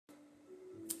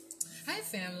Hi,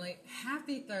 family.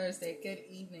 Happy Thursday. Good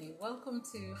evening. Welcome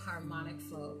to Harmonic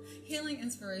Flow, healing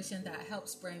inspiration that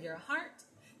helps bring your heart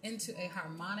into a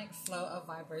harmonic flow of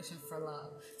vibration for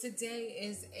love. Today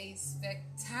is a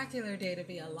spectacular day to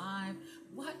be alive.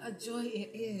 What a joy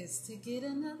it is to get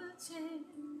another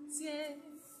chance. Yeah.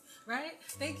 Right?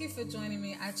 Thank you for joining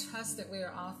me. I trust that we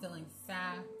are all feeling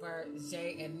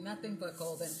Fabergé and nothing but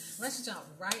golden. Let's jump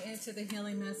right into the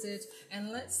healing message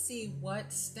and let's see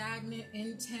what stagnant,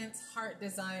 intense heart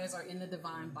desires are in the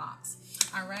divine box.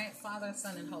 All right, Father,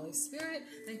 Son, and Holy Spirit,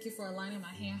 thank you for aligning my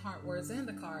hand, heart, words, and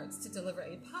the cards to deliver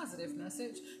a positive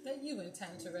message that you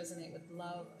intend to resonate with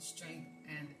love, strength,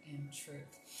 and in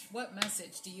truth. What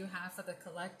message do you have for the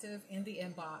collective in the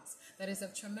inbox that is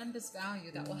of tremendous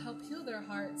value that will help heal their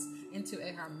hearts into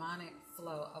a harmonic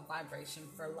flow of vibration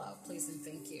for love? Please and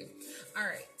thank you. All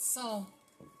right, so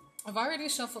I've already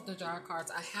shuffled the jar of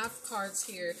cards. I have cards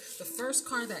here. The first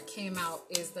card that came out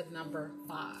is the number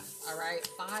 5. All right,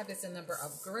 5 is the number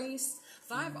of grace.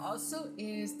 5 also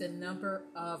is the number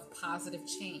of positive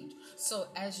change. So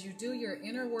as you do your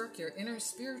inner work, your inner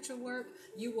spiritual work,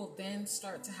 you will then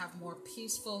start to have more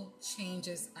peaceful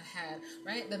changes ahead,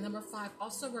 right? The number 5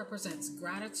 also represents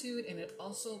gratitude, and it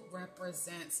also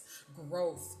represents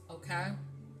growth, okay?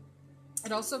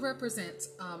 It also represents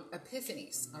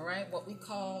epiphanies, all right? What we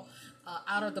call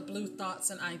out of the blue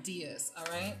thoughts and ideas, all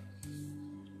right?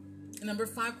 Number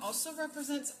 5 also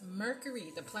represents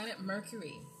Mercury, the planet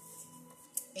Mercury,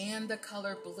 and the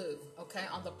color blue, okay?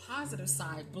 On the positive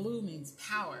side, blue means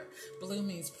power. Blue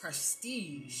means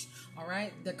prestige, all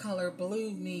right? The color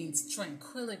blue means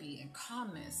tranquility and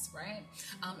calmness, right?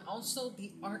 Also,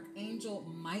 the Archangel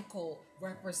Michael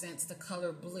represents the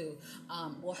color blue,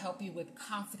 will help you with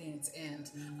confidence and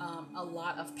a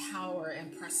lot of power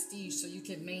and prestige so you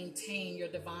can maintain your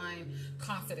divine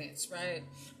confidence, right?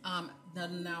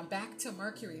 Now back to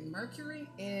Mercury. Mercury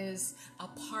is a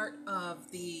part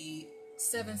of the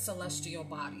 7 celestial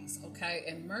bodies, okay?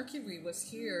 And Mercury was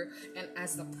here and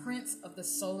as the prince of the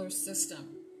solar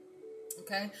system,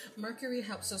 okay? Mercury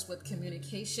helps us with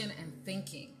communication and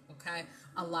thinking, okay?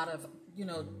 A lot of,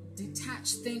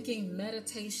 detached thinking,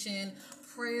 meditation,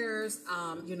 prayers,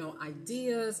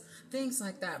 ideas, things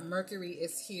like that. Mercury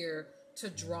is here to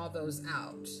draw those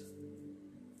out.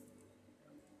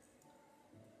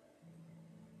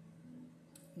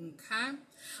 Okay.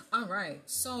 All right.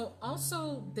 So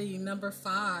also the number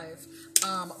 5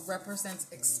 represents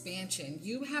expansion.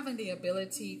 You having the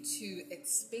ability to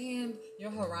expand your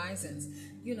horizons,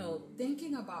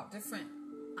 thinking about different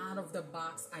out of the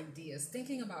box ideas,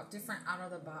 thinking about different out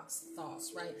of the box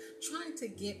thoughts, right? Trying to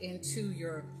get into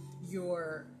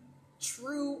your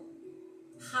true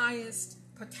highest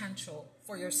potential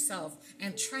for yourself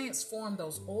and transform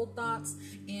those old thoughts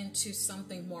into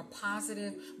something more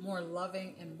positive, more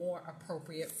loving, and more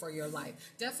appropriate for your life.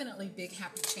 Definitely big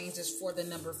happy changes for the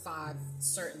number 5,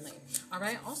 certainly. All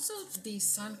right. Also, the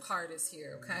Sun card is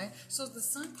here. Okay. So the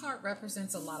Sun card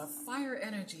represents a lot of fire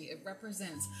energy. It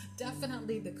represents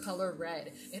definitely the color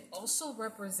red. It also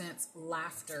represents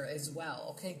laughter as well.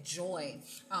 Okay. Joy,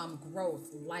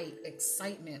 growth, light,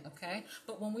 excitement. Okay.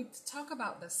 But when we talk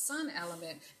about the Sun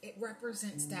element, it represents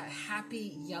that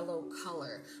happy yellow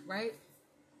color, right?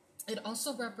 It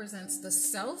also represents the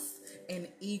self and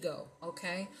ego,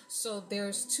 okay? So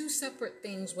there's 2 separate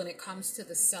things when it comes to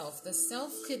the self. The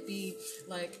self could be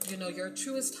like, your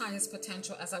truest, highest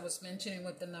potential, as I was mentioning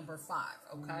with the number 5,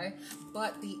 okay?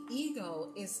 But the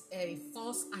ego is a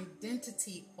false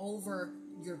identity over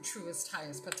your truest,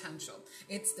 highest potential.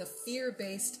 It's the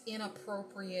fear-based,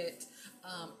 inappropriate,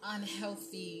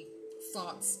 unhealthy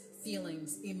thoughts,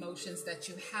 feelings, emotions that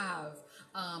you have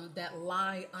that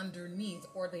lie underneath,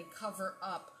 or they cover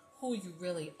up who you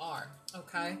really are,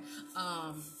 okay?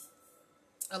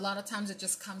 A lot of times it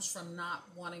just comes from not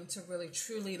wanting to really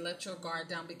truly let your guard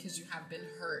down because you have been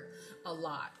hurt a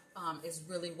lot, is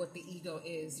really what the ego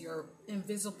is, your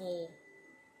invisible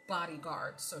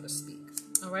bodyguard, so to speak.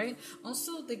 All right.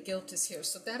 Also, the guilt is here.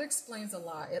 So that explains a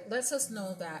lot. It lets us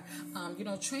know that,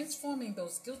 transforming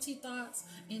those guilty thoughts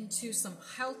into some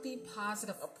healthy,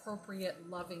 positive, appropriate,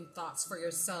 loving thoughts for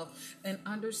yourself, and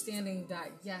understanding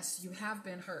that, yes, you have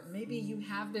been hurt. Maybe you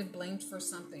have been blamed for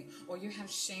something, or you have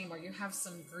shame, or you have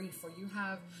some grief, or you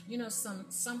have,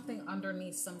 something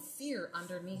underneath, some fear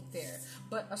underneath there.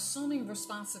 But assuming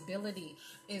responsibility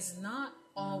is not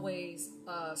always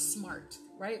smart,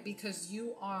 right? Because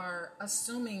you are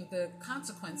assuming the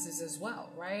consequences as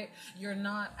well, right? You're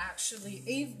not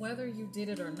actually, whether you did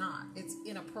it or not, it's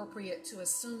inappropriate to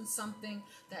assume something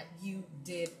that you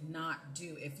did not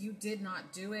do. If you did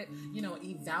not do it,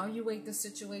 evaluate the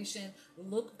situation,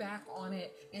 look back on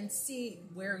it, and see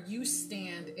where you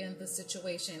stand in the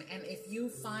situation. And if you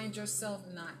find yourself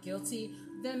not guilty,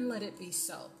 then let it be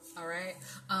so. All right.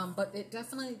 But it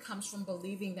definitely comes from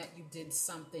believing that you did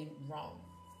something wrong.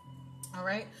 All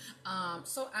right.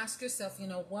 So ask yourself,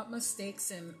 what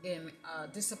mistakes and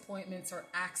disappointments or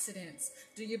accidents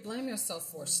do you blame yourself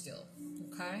for still?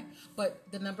 Okay. But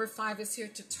the number 5 is here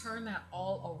to turn that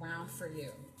all around for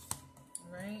you.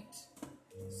 All right.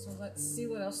 So let's see,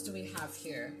 what else do we have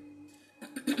here?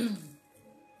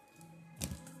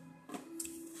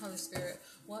 Holy Spirit,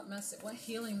 what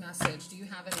healing message do you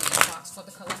have in your box for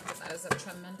the collective that is of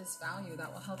tremendous value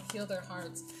that will help heal their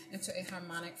hearts into a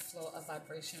harmonic flow of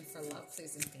vibration for love?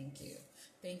 Please and thank you.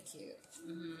 Thank you.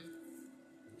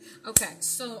 Okay,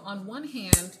 so on one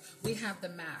hand, we have the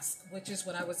mask, which is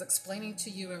what I was explaining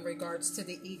to you in regards to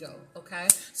the ego, okay?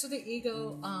 So the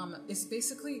ego is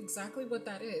basically exactly what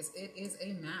that is. It is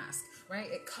a mask, right?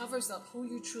 It covers up who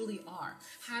you truly are.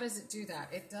 How does it do that?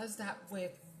 It does that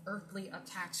with earthly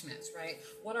attachments, right?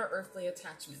 What are earthly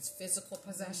attachments? Physical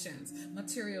possessions,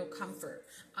 material comfort,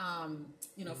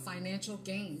 financial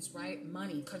gains, right?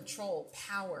 Money, control,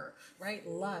 power, right?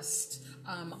 Lust.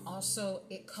 Also,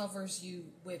 it covers you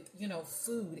with,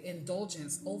 food,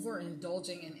 indulgence,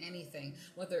 overindulging in anything,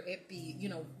 whether it be,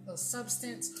 a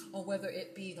substance, or whether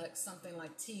it be like something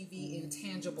like TV,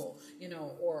 intangible,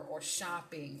 or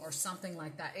shopping or something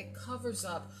like that. It covers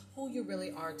up who you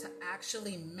really are to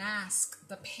actually mask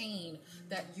the pain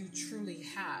that you truly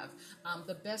have.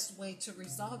 The best way to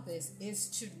resolve this is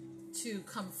to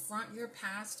confront your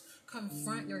past,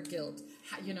 confront your guilt,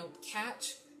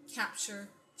 capture,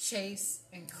 chase,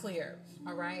 and clear.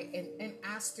 All right. And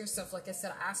ask yourself, like I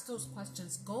said, ask those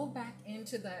questions. Go back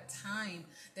into that time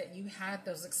that you had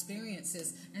those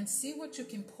experiences and see what you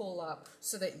can pull up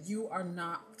so that you are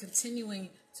not continuing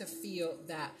to feel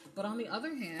that. But on the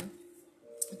other hand,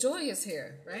 joy is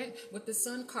here, right? With the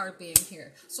Sun card being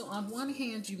here. So on one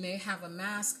hand, you may have a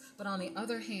mask, but on the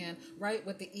other hand, right,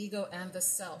 with the ego and the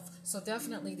self. So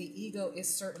definitely the ego is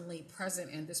certainly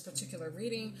present in this particular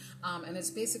reading. And it's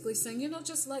basically saying,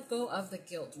 just let go of the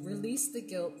guilt. Release the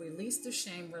guilt, release the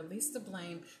shame, release the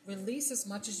blame, release as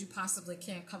much as you possibly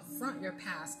can. Confront your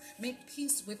past. Make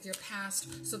peace with your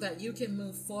past so that you can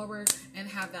move forward and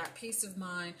have that peace of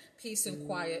mind, peace and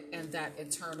quiet, and that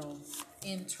internal,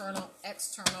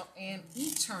 external, and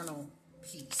eternal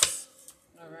peace.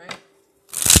 All right.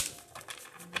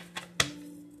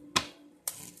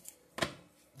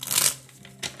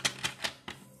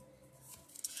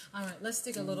 All right, let's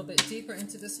dig a little bit deeper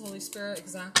into this, Holy Spirit.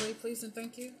 Exactly, please and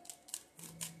thank you.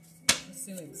 Let's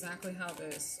see exactly how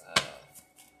this...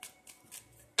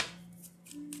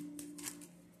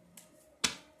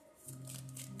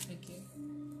 Thank you.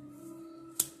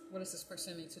 What does this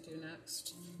person need to do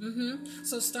next?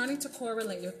 So starting to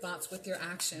correlate your thoughts with your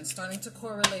actions, starting to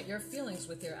correlate your feelings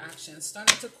with your actions,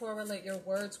 starting to correlate your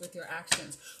words with your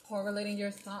actions, correlating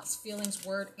your thoughts, feelings,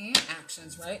 word, and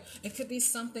actions, right? It could be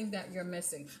something that you're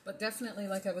missing, but definitely,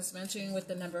 like I was mentioning with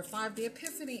the number 5, the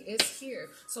epiphany is here.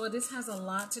 So this has a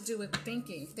lot to do with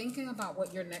thinking about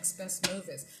what your next best move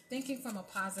is, thinking from a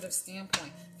positive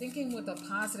standpoint, thinking with a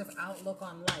positive outlook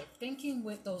on life, thinking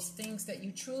with those things that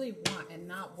you truly want and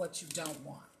not what you don't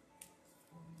want.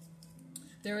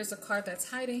 There is a card that's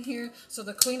hiding here. So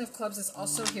the Queen of Clubs is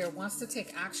also here. Wants to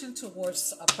take action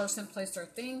towards a person, place, or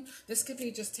thing. This could be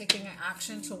just taking an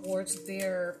action towards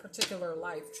their particular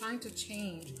life, trying to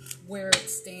change where it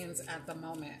stands at the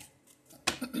moment.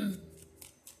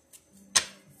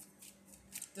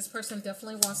 This person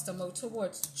definitely wants to move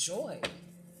towards joy,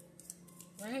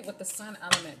 right? With the Sun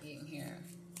element being here.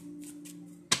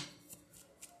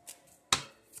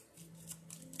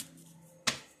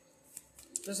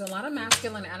 There's a lot of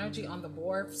masculine energy on the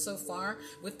board so far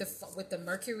with the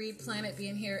Mercury planet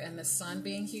being here and the Sun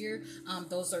being here.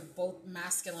 Those are both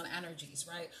masculine energies,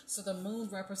 right? So the Moon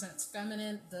represents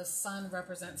feminine, the Sun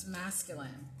represents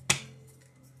masculine.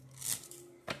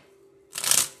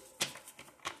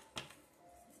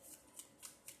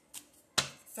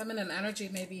 Feminine energy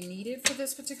may be needed for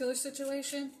this particular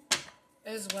situation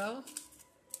as well.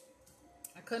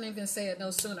 I couldn't even say it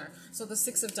no sooner. So the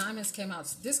Six of Diamonds came out.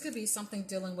 So this could be something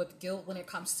dealing with guilt when it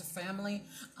comes to family,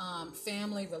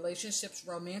 family, relationships,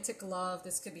 romantic love.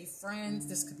 This could be friends.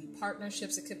 This could be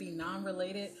partnerships. It could be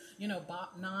non-related,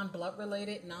 non-blood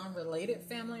related, non-related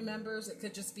family members. It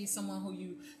could just be someone who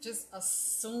you just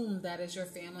assume that is your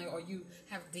family or you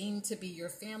have deemed to be your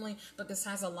family. But this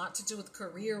has a lot to do with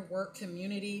career, work,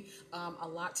 community, a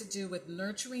lot to do with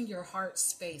nurturing your heart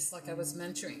space, like I was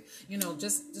mentioning.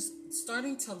 Just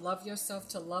starting to love yourself,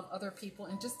 to love other people,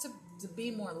 and just to be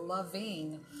more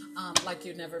loving, like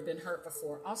you've never been hurt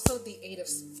before. Also, the Eight of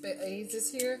Spades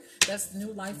is here. That's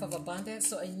new life of abundance.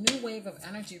 So a new wave of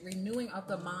energy, renewing of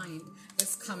the mind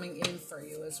is coming in for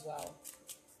you as well.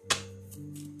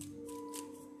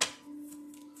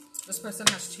 This person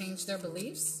has changed their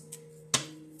beliefs.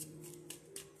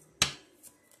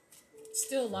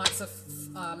 Still lots of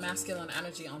masculine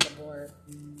energy on the board.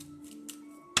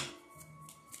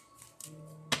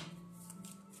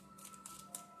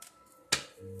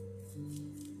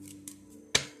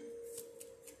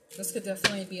 This could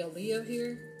definitely be a Leo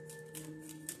here.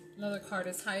 Another card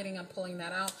is hiding. I'm pulling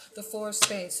that out. The Four of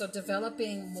Spades. So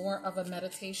developing more of a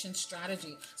meditation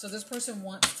strategy. So this person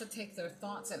wants to take their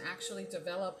thoughts and actually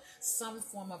develop some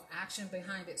form of action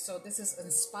behind it. So this is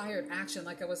inspired action,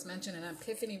 like I was mentioning, an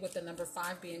epiphany with the number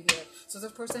 5 being here. So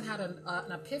this person had an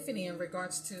epiphany in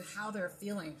regards to how they're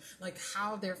feeling, like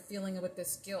how they're feeling with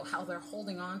this guilt, how they're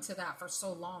holding on to that for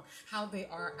so long, how they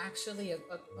are actually,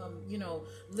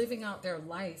 living out their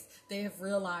life. They have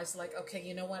realized, like, okay,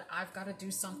 you know what? I've got to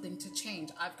do something to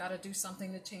change. I've got to do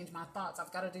something to change my thoughts.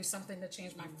 I've got to do something to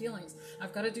change my feelings.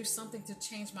 I've got to do something to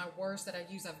change my words that I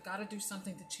use. I've got to do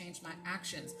something to change my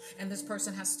actions. And this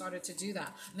person has started to do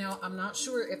that. Now, I'm not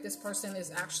sure if this person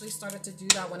is actually started to do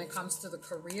that when it comes to the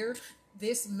career.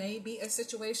 This may be a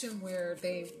situation where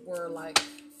they were like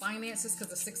finances, because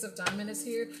the Six of Diamonds is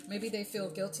here. Maybe they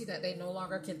feel guilty that they no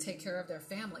longer can take care of their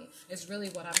family is really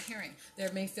what I'm hearing. They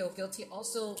may feel guilty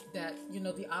also that,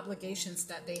 the obligations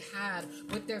that they had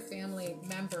with their family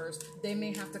members, they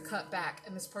may have to cut back.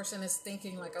 And this person is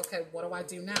thinking like, okay, what do I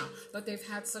do now? But they've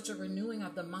had such a renewing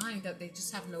of the mind that they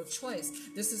just have no choice.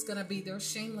 This is going to be their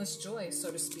shameless joy, so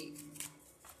to speak.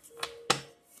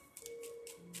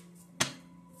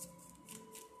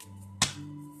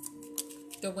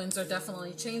 The winds are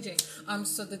definitely changing.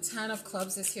 So the Ten of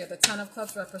Clubs is here. The Ten of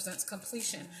Clubs represents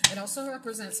completion. It also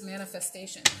represents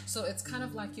manifestation. So it's kind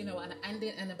of like, an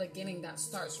ending and a beginning that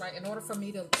starts, right? In order for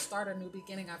me to start a new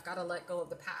beginning, I've got to let go of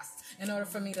the past. In order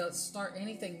for me to start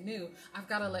anything new, I've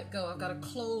got to let go. I've got to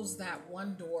close that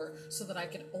one door so that I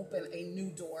can open a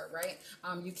new door, right?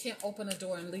 You can't open a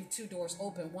door and leave 2 doors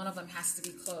open. One of them has to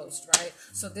be closed, right?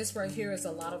 So this right here is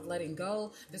a lot of letting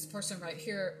go. This person right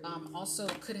here also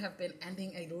could have been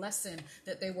ending a lesson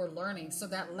that they were learning. So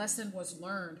that lesson was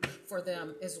learned for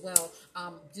them as well.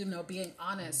 Being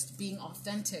honest, being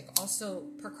authentic, also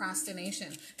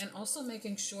procrastination, and also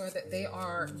making sure that they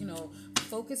are,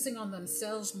 focusing on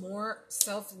themselves, more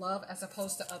self-love as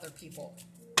opposed to other people.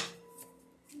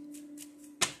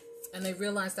 And they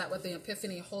realized that with the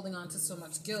epiphany, holding on to so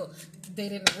much guilt, they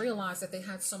didn't realize that they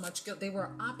had so much guilt. They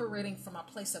were operating from a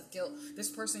place of guilt. This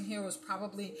person here was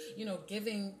probably,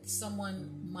 giving someone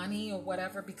money or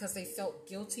whatever because they felt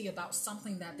guilty about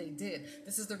something that they did.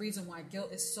 This is the reason why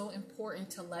guilt is so important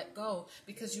to let go,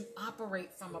 because you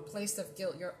operate from a place of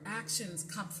guilt. Your actions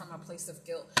come from a place of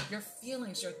guilt. Your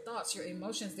feelings, your thoughts, your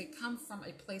emotions, they come from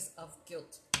a place of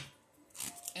guilt.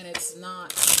 And it's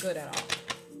not good at all.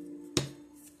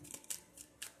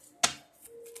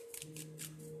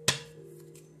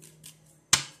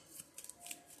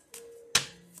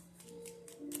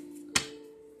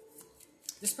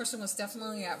 This person was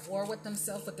definitely at war with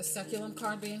themselves, with the Speculum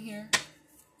card being here.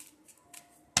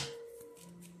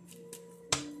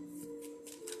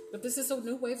 But this is a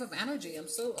new wave of energy. I'm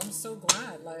so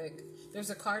glad. Like,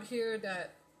 there's a card here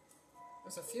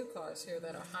there's a few cards here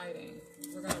that are hiding.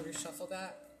 We're going to reshuffle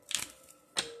that.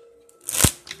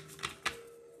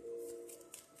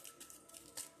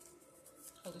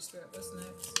 Holy Spirit, what's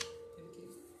next?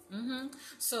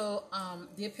 So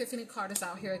the Epiphany card is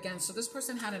out here again. So this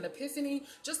person had an epiphany,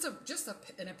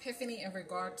 an epiphany in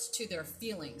regards to their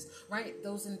feelings, right?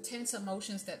 Those intense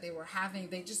emotions that they were having.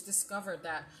 They just discovered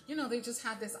that, they just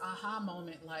had this aha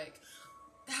moment, like,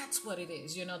 that's what it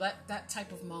is, that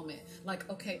type of moment. Like,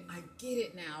 okay, I get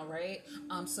it now, right?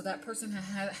 So that person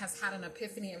has had an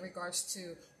epiphany in regards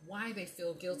to why they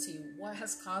feel guilty, what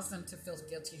has caused them to feel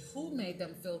guilty, who made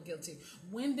them feel guilty,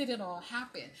 when did it all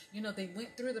happen. They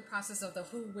went through the process of the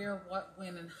who, where, what,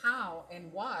 when, and how,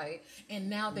 and why, and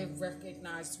now they've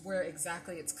recognized where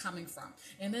exactly it's coming from.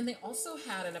 And then they also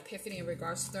had an epiphany in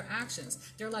regards to their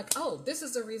actions. They're like, oh, this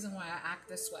is the reason why I act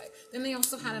this way. Then they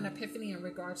also had an epiphany in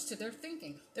regards to their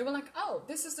thinking. They were like, oh,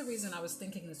 this is the reason I was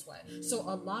thinking this way. So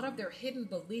a lot of their hidden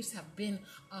beliefs have been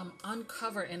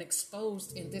uncovered and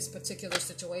exposed in this particular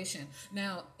situation.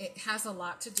 Now, it has a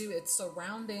lot to do, it's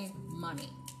surrounding money.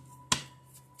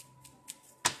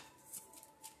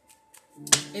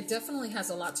 It definitely has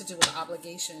a lot to do with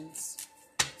obligations.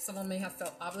 Someone may have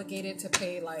felt obligated to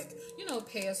pay,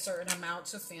 pay a certain amount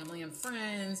to family and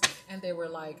friends. And they were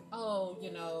like, oh,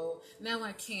 now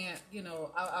I can't,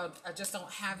 I just don't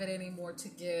have it anymore to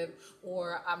give,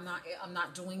 or I'm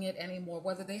not doing it anymore.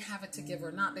 Whether they have it to give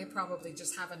or not, they probably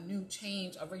just have a new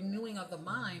change, a renewing of the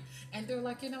mind. And they're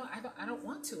like, I don't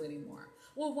want to anymore.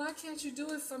 Well, why can't you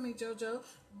do it for me, JoJo?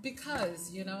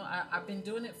 Because, I've been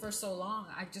doing it for so long.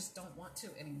 I just don't want to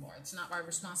anymore. It's not my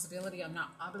responsibility. I'm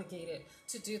not obligated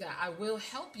to do that. I will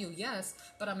help you, yes,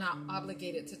 but I'm not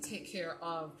obligated to take care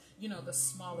of, the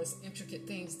smallest intricate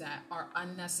things that are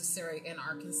unnecessary and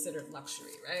are considered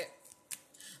luxury, right?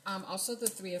 Also, the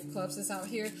Three of Clubs is out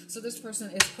here. So this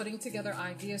person is putting together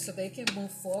ideas so they can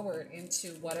move forward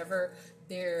into whatever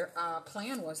their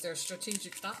plan was, their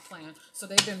strategic thought plan. So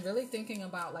they've been really thinking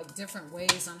about different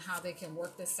ways on how they can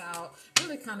work this out,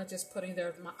 really kind of just putting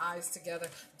their eyes together.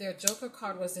 Their Joker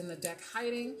card was in the deck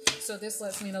hiding. So this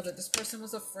lets me know that this person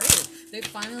was afraid. They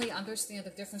finally understand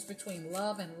the difference between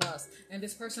love and lust. And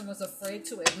this person was afraid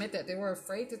to admit that. They were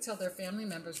afraid to tell their family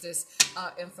members this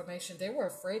information. They were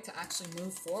afraid to actually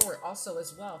move forward also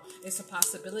as well. It's a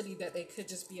possibility that they could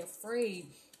just be afraid,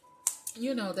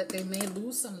 that they may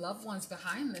lose some loved ones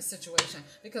behind this situation,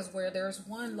 because where there's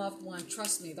one loved one,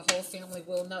 trust me, the whole family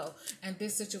will know. And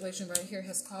this situation right here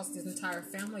has caused the entire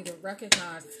family to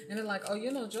recognize, and they're like, oh,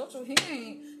 JoJo,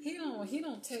 he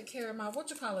don't take care of my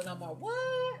no more.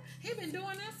 What? He been doing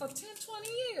that for 10, 20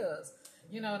 years.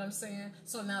 You know what I'm saying?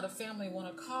 So now the family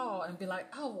want to call and be like,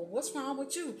 oh, well, what's wrong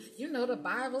with you? The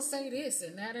Bible say this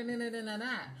and that and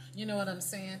that. You know what I'm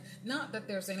saying? Not that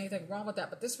there's anything wrong with that,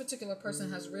 but this particular person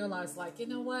has realized, you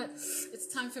know what? It's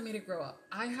time for me to grow up.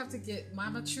 I have to get my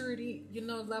maturity,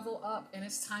 level up, and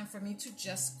it's time for me to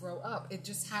just grow up. It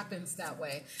just happens that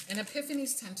way. And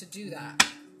epiphanies tend to do that.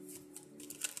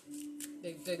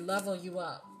 They level you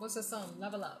up. What's the song?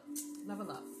 Level up. Level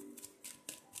up.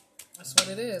 That's what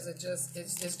it is.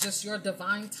 It's just your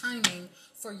divine timing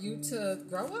for you to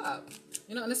grow up.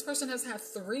 And this person has had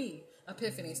 3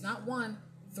 epiphanies, not 1,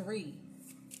 3.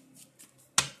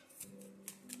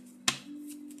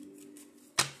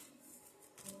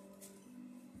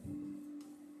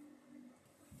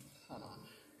 Hold on.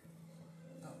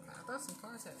 Okay, I thought some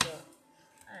cards had fell.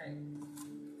 All right.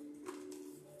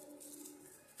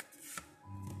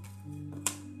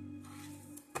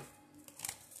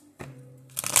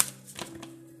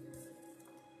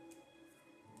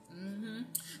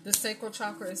 The sacral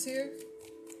chakra is here.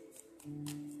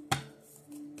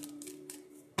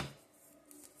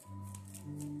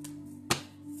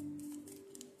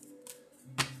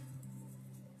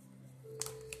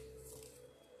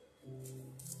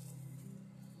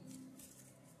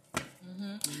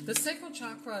 The sacral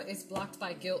chakra is blocked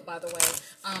by guilt, by the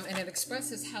way, and it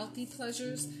expresses healthy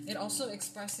pleasures. It also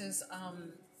expresses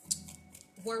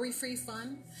worry-free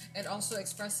fun. It also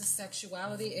expresses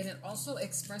sexuality, and it also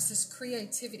expresses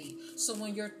creativity. So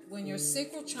when your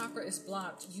sacral chakra is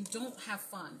blocked, you don't have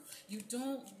fun. You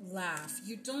don't laugh.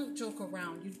 You don't joke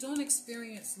around. You don't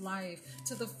experience life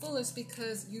to the fullest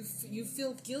because you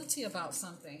feel guilty about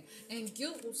something. And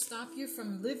guilt will stop you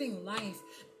from living life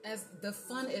as the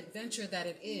fun adventure that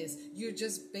it is. You're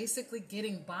just basically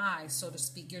getting by, so to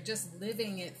speak. You're just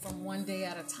living it from one day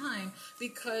at a time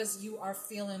because you are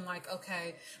feeling like,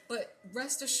 okay, but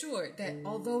rest assured that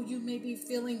although you may be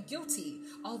feeling guilty,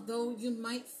 although you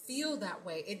might feel that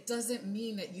way, it doesn't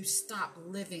mean that you stop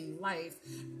living life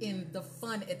in the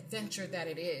fun adventure that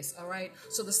it is, all right?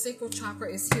 So the sacral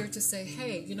chakra is here to say,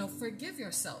 hey, forgive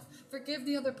yourself. Forgive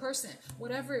the other person,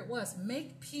 whatever it was.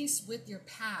 Make peace with your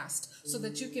past so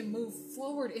that you can move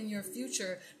forward in your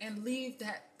future and leave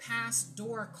that past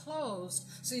door closed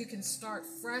so you can start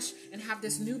fresh and have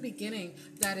this new beginning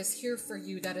that is here for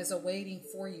you, that is awaiting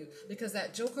for you. Because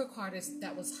that Joker card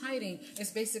that was hiding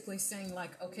is basically saying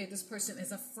okay, this person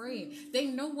is afraid. They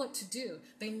know what to do.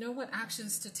 They know what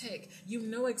actions to take. You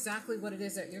know exactly what it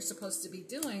is that you're supposed to be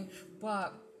doing,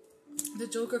 but The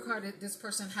Joker card, this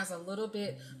person has a little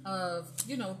bit of,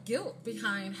 guilt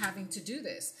behind having to do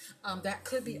this. That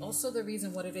could be also the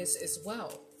reason what it is as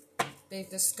well. They've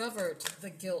discovered the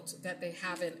guilt that they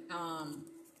haven't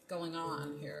going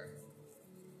on here.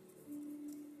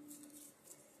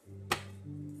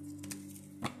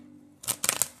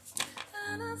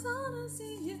 And I wanna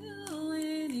see you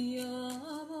in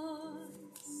your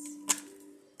voice,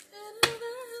 and I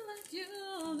feel like you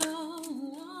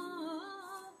don't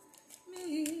want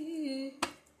me.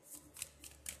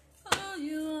 Oh,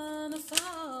 you on the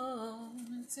phone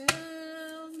and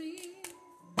tell me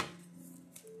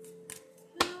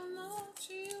how much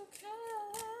you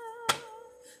care.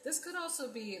 This could also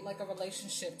be like a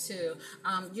relationship too.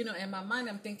 In my mind,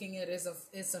 I'm thinking it is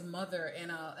a mother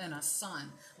and a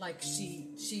son. Like she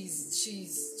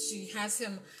has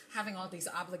him having all these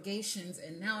obligations,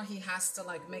 and now he has to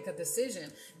like make a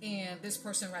decision. And this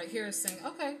person right here is saying,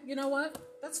 okay, you know what?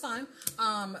 That's fine.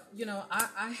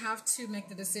 I have to make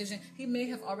the decision. He may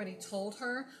have already told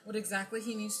her what exactly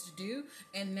he needs to do,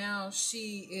 and now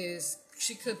she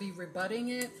could be rebutting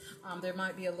it. There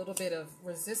might be a little bit of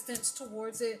resistance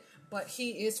towards it, but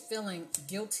he is feeling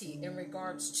guilty in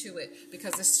regards to it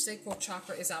because the sacral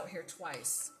chakra is out here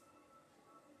twice.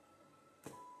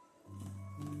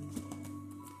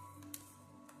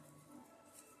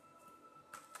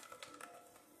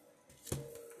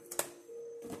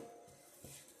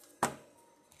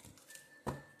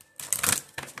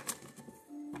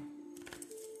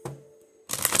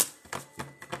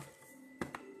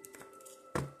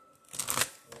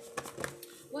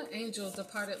 What angel,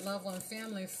 departed loved one,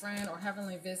 family, friend, or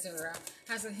heavenly visitor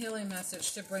has a healing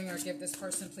message to bring or give this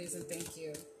person, please and thank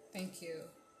you? Thank you.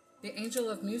 The angel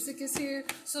of music is here.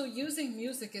 So using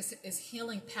music is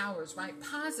healing powers, right?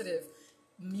 Positive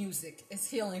music is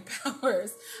healing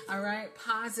powers. All right.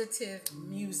 Positive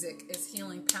music is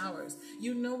healing powers.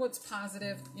 You know what's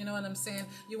positive. You know what I'm saying?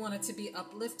 You want it to be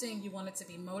uplifting. You want it to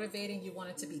be motivating. You want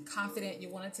it to be confident. You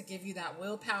want it to give you that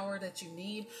willpower that you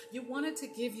need. You want it to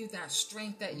give you that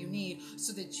strength that you need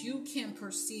so that you can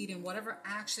proceed in whatever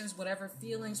actions, whatever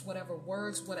feelings, whatever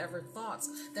words, whatever thoughts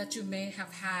that you may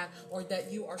have had or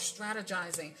that you are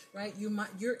strategizing, right?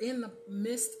 You're in the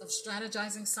midst of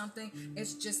strategizing something.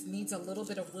 It just needs a little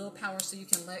bit of willpower so you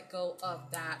can let go of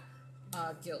that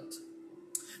guilt.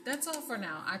 That's all for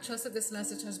now. I trust that this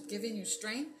message has given you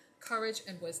strength, courage,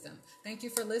 and wisdom. Thank you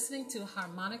for listening to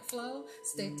Harmonic Flow.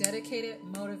 Stay dedicated,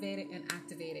 motivated, and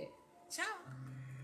activated. Ciao.